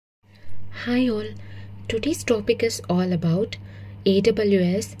Hi all, today's topic is all about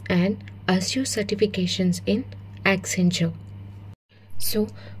AWS and Azure certifications in Accenture. So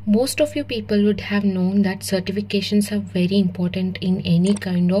most of you people would have known that certifications are very important in any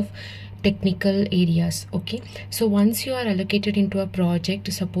kind of technical areas. Okay, so once you are allocated into a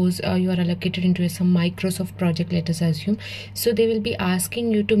project, suppose you are allocated into some Microsoft project, let us assume, so they will be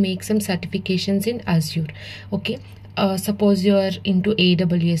asking you to make some certifications in Azure. Okay, suppose you are into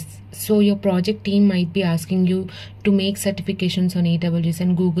AWS, so your project team might be asking you to make certifications on AWS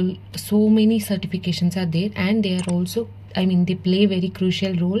and Google. So many certifications are there, and they are also, they play very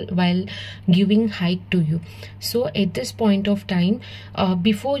crucial role while giving hike to you. So at this point of time,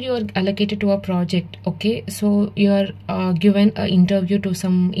 before you are allocated to a project, okay, so you are given an interview to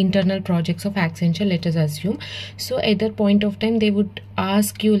some internal projects of Accenture, let us assume. So at that point of time, they would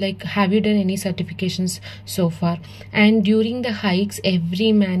ask you like, have you done any certifications so far? And during the hikes,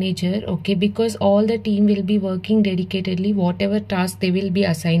 every manager, okay, because all the team will be working dedicatedly, whatever task they will be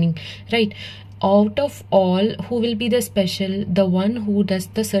assigning, right? Out of all, who will be the special? The one who does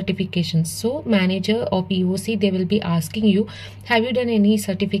the certifications. So manager or POC, they will be asking you, have you done any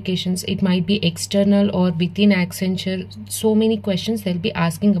certifications? It might be external or within Accenture. So many questions they'll be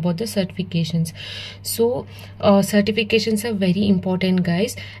asking about the certifications. So certifications are very important,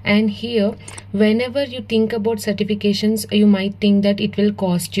 guys. And here, whenever you think about certifications, you might think that it will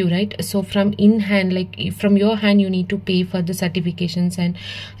cost you, right? So from in hand, like from your hand, you need to pay for the certifications, and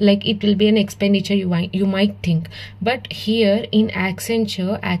like it will be an expense you might think. But here in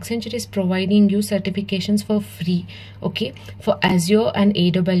Accenture is providing you certifications for free, okay, for Azure and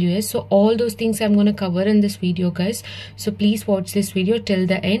AWS. So all those things I'm going to cover in this video, guys. So please watch this video till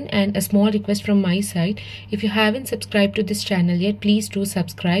the end. And a small request from my side, if you haven't subscribed to this channel yet, please do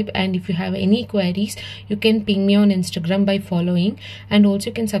subscribe. And if you have any queries, you can ping me on Instagram by following, and also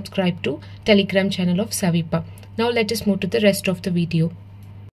you can subscribe to Telegram channel of Savipa. Now let us move to the rest of the video.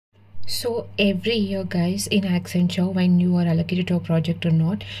 So every year, guys, in Accenture, when you are allocated to a project or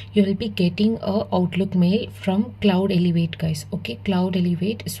not, you will be getting a Outlook mail from Cloud Elevate, guys. Okay, Cloud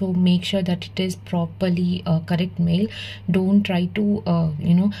Elevate. So make sure that it is properly correct mail. Don't try to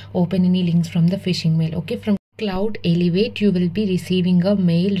open any links from the phishing mail. Okay, from Cloud Elevate, you will be receiving a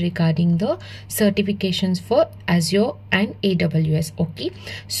mail regarding the certifications for Azure and AWS. Okay,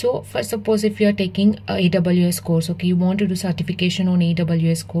 so for suppose if you are taking a AWS course, okay, you want to do certification on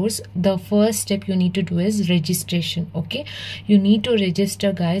AWS course, the first step you need to do is registration. Okay, you need to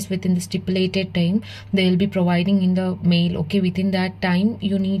register, guys, within the stipulated time they will be providing in the mail. Okay, within that time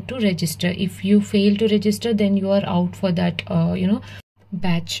you need to register. If you fail to register, then you are out for that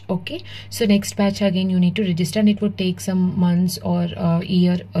batch. Okay, so next batch again you need to register, and it would take some months or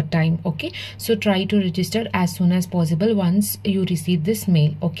year or time. Okay, so try to register as soon as possible once you receive this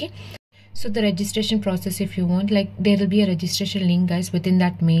mail. Okay, so the registration process, if you want, like there will be a registration link, guys, within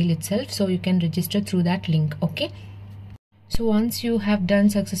that mail itself, so you can register through that link. Okay, so once you have done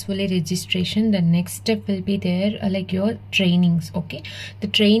successfully registration, the next step will be there like your trainings. Okay, the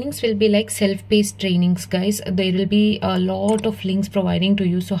trainings will be like self-paced trainings, guys. There will be a lot of links providing to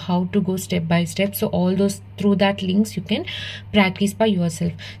you, so how to go step by step. So all those, through that links you can practice by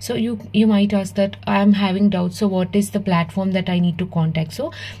yourself. So you might ask that I'm having doubts, so what is the platform that I need to contact?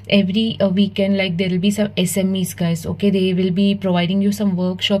 So every weekend, like there will be some SMEs, guys. Okay, they will be providing you some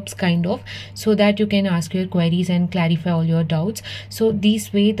workshops kind of, so that you can ask your queries and clarify all your doubts. So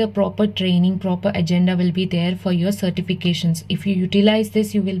this way the proper training, proper agenda will be there for your certifications. If you utilize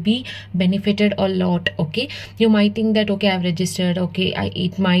this, you will be benefited a lot. Okay, you might think that okay, I've registered, okay,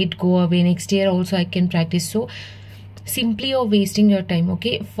 it might go away next year also I can practice. So simply you're wasting your time.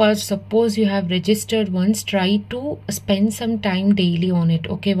 Okay, first suppose you have registered once, try to spend some time daily on it.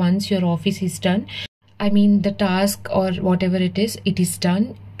 Okay, once your office is done, the task or whatever it is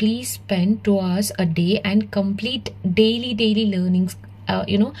done, please spend 2 hours a day and complete daily learnings.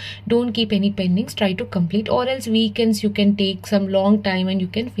 Don't keep any pendings, try to complete, or else weekends you can take some long time and you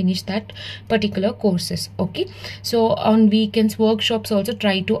can finish that particular courses. Okay, so on weekends workshops also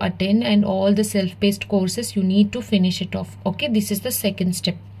try to attend, and all the self-paced courses you need to finish it off. Okay, this is the second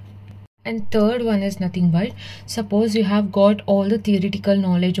step. And third one is nothing but, suppose you have got all the theoretical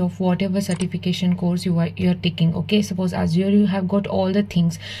knowledge of whatever certification course you're taking. Okay, suppose Azure, you have got all the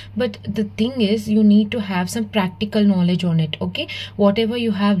things, but the thing is you need to have some practical knowledge on it. Okay, whatever you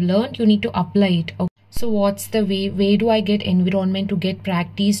have learned, you need to apply it. Okay. So what's the way do I get environment to get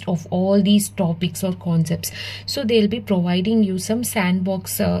practiced of all these topics or concepts? So they'll be providing you some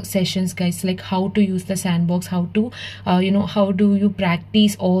sandbox sessions, guys, like how to use the sandbox, how to how do you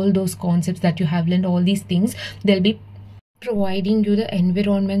practice all those concepts that you have learned, all these things. They'll be providing you the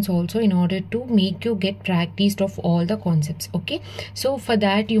environments also in order to make you get practiced of all the concepts. Okay, so for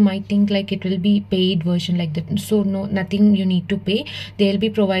that you might think like it will be paid version like that. So no, nothing you need to pay. They'll be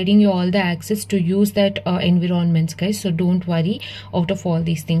providing you all the access to use that environments, guys. So don't worry out of all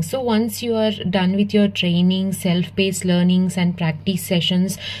these things. So once you are done with your training, self-paced learnings and practice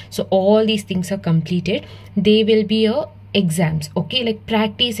sessions, so all these things are completed, they will be a exams, okay, like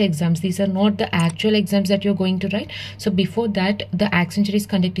practice exams. These are not the actual exams that you're going to write. So before that, the Accenture is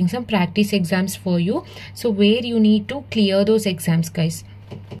conducting some practice exams for you, so where you need to clear those exams, guys.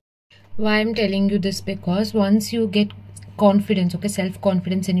 Why I'm telling you this? Because once you get confidence, okay,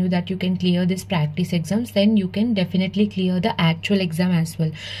 self-confidence in you that you can clear this practice exams, then you can definitely clear the actual exam as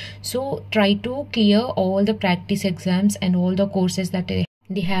well. So try to clear all the practice exams and all the courses that they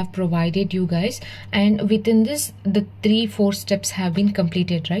have provided you, guys, and within this the 3-4 steps have been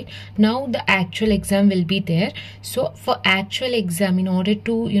completed. Right now the actual exam will be there. So for actual exam, in order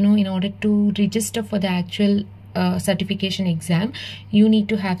to register for the actual certification exam, you need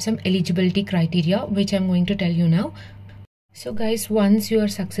to have some eligibility criteria, which I'm going to tell you now. So guys, once you are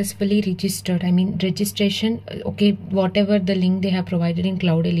successfully registered, registration, okay, whatever the link they have provided in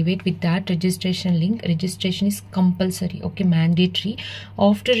Cloud Elevate, with that registration link, registration is compulsory, okay, mandatory.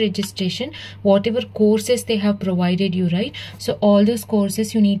 After registration, whatever courses they have provided you, right, so all those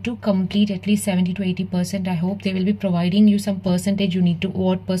courses you need to complete at least 70 to 80%. I hope they will be providing you some percentage,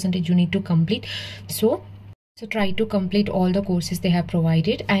 what percentage you need to complete. So try to complete all the courses they have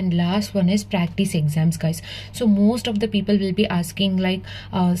provided. And last one is practice exams, guys. So most of the people will be asking like,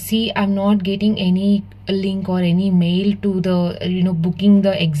 see, I'm not getting any link or any mail to the booking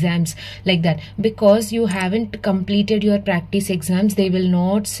the exams like that, because you haven't completed your practice exams. They will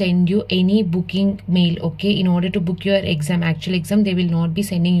not send you any booking mail, okay. In order to book your exam, actual exam, they will not be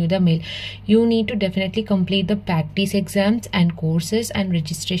sending you the mail. You need to definitely complete the practice exams and courses and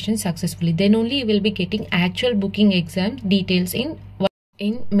registration successfully, then only you will be getting actual booking exam details in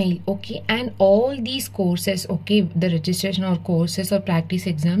mail, okay. And all these courses, okay, the registration or courses or practice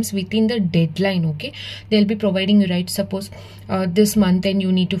exams within the deadline, okay, they'll be providing you, right, suppose this month and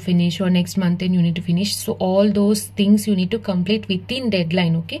you need to finish, or next month and you need to finish. So all those things you need to complete within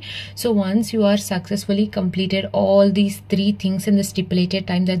deadline, okay. So once you are successfully completed all these 3 things in the stipulated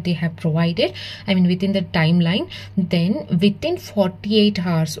time that they have provided, within the timeline, then within 48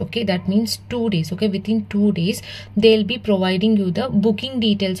 hours, okay, that means 2 days, okay, within 2 days they'll be providing you the booking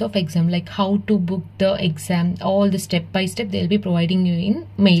details of exam, like how to book the exam, all the step by step they'll be providing you in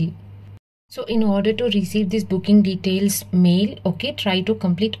mail. So in order to receive this booking details mail, okay, try to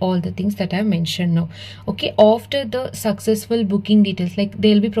complete all the things that I have mentioned now, okay. After the successful booking details, like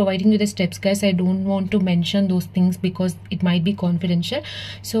they'll be providing you the steps, guys. I don't want to mention those things because it might be confidential.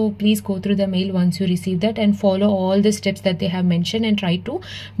 So please go through the mail once you receive that and follow all the steps that they have mentioned and try to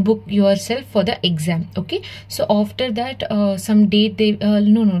book yourself for the exam, okay. So after that, some date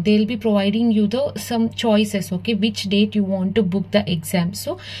they'll be providing you some choices, okay, which date you want to book the exam.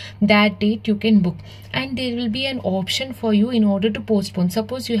 So that date you can book, and there will be an option for you in order to postpone.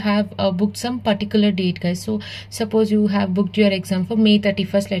 Suppose you have booked some particular date, guys. So suppose you have booked your exam for May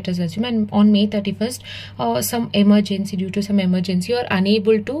 31st, let us assume, and on May 31st due to some emergency you are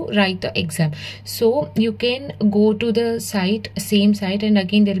unable to write the exam. So you can go to the same site, and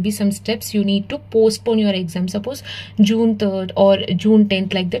again there will be some steps you need to postpone your exam. Suppose June 3rd or June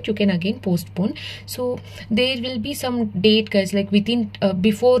 10th, like that you can again postpone. So there will be some date, guys, like within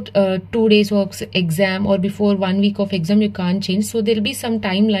before 2 days of exam or before 1 week of exam you can't change. So there will be some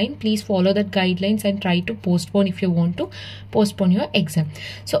timeline. Please follow that guidelines and try to postpone if you want to postpone your exam.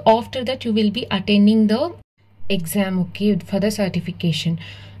 So after that you will be attending the exam, okay, for the certification.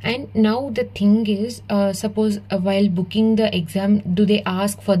 And now the thing is, suppose while booking the exam, do they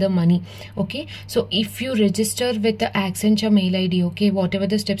ask for the money, okay. So if you register with the Accenture mail ID, okay, whatever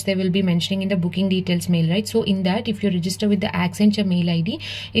the steps they will be mentioning in the booking details mail, right, so in that, if you register with the Accenture mail ID,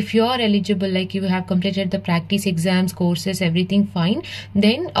 if you are eligible, like you have completed the practice exams, courses, everything fine,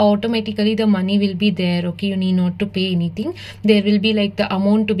 then automatically the money will be there, okay. You need not to pay anything. There will be like the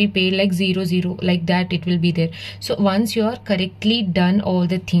amount to be paid like 00, like that it will be there. So once you are correctly done all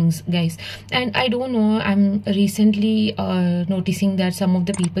the things, guys, and I don't know, I'm recently noticing that some of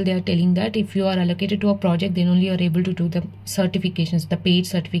the people, they are telling that if you are allocated to a project, then only you are able to do the certifications, the paid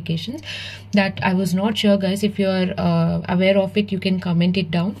certifications. That I was not sure, guys. If you are aware of it, you can comment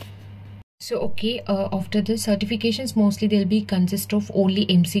it down. So okay, after the certifications, mostly they'll be consist of only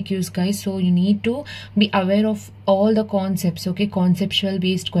MCQs, guys. So you need to be aware of all the concepts. Okay, conceptual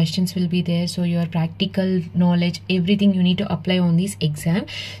based questions will be there. So your practical knowledge, everything you need to apply on this exam.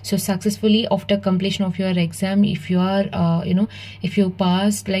 So successfully after completion of your exam, if you are if you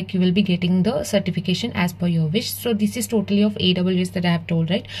passed, like, you will be getting the certification as per your wish. So this is totally of AWS that I have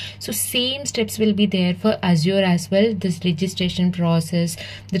told, right? So same steps will be there for Azure as well. This registration process,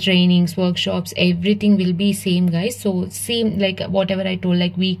 the trainings, workshops, everything will be same, guys. So same, like whatever I told,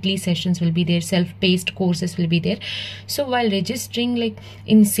 like weekly sessions will be there, self-paced courses will be there. So while registering, like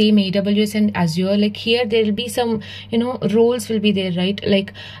in same AWS and Azure, like here there will be some roles will be there, right?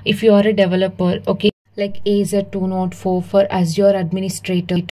 Like if you are a developer, okay, like Azure 204 for Azure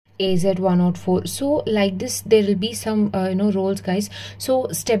administrator, AZ 104. So like this there will be some roles, guys. So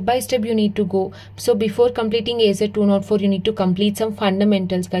step by step you need to go. So before completing AZ 204 you need to complete some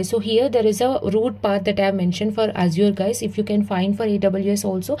fundamentals, guys. So here there is a route path that I have mentioned for Azure, guys. If you can find for AWS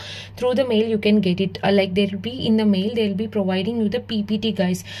also through the mail, you can get it. Like there will be in the mail, they will be providing you the PPT,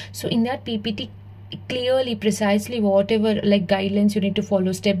 guys. So in that PPT clearly, precisely whatever like guidelines you need to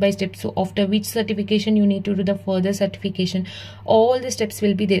follow step by step. So after which certification you need to do the further certification, all the steps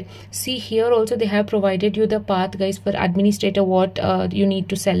will be there. See here also they have provided you the path, guys. For administrator what you need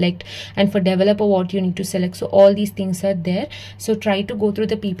to select, and for developer what you need to select. So all these things are there. So try to go through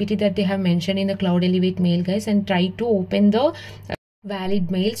the PPT that they have mentioned in the Cloud Elevate mail, guys, and try to open the valid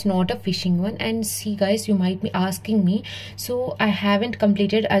mails, not a phishing one. And see, guys, you might be asking me, so I haven't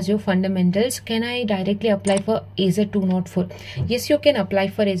completed Azure fundamentals, can I directly apply for Azure 204? Yes, you can apply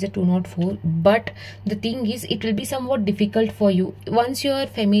for Azure 204, but the thing is it will be somewhat difficult for you. Once you are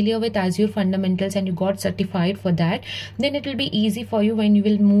familiar with Azure fundamentals and you got certified for that, then it will be easy for you when you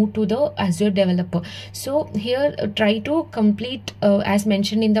will move to the Azure developer. So here try to complete as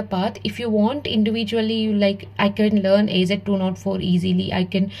mentioned in the path. If you want individually, you like I can learn Azure 204 easily, I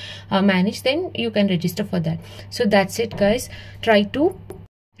can manage, then you can register for that. So that's it, guys. Try to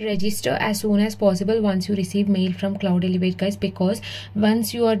register as soon as possible once you receive mail from Cloud Elevate, guys, because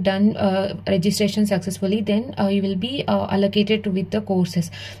once you are done registration successfully, then you will be allocated with the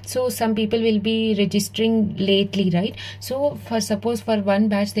courses. So some people will be registering lately, right? So for suppose for one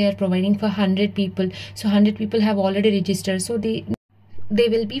batch they are providing for 100 people, so 100 people have already registered, so they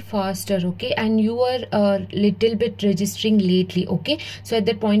will be faster, okay? And you are a little bit registering lately, okay? So at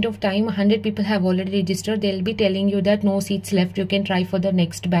that point of time 100 people have already registered, they'll be telling you that no seats left, you can try for the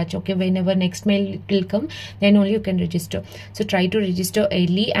next batch, okay? Whenever next mail will come, then only you can register. So try to register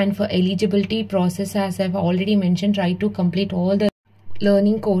early. And for eligibility process, as I've already mentioned, try to complete all the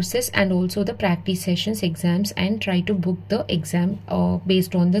learning courses and also the practice sessions, exams, and try to book the exam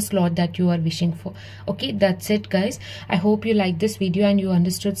based on the slot that you are wishing for. Okay, that's it, guys. I hope you like this video and you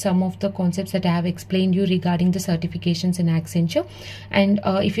understood some of the concepts that I have explained you regarding the certifications in Accenture. And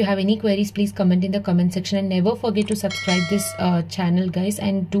if you have any queries, please comment in the comment section, and never forget to subscribe this channel, guys,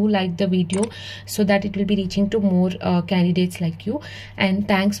 and do like the video so that it will be reaching to more candidates like you. And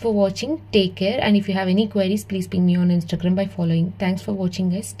thanks for watching. Take care. And if you have any queries, please ping me on Instagram by following. Thanks for watching,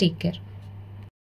 guys. Take care.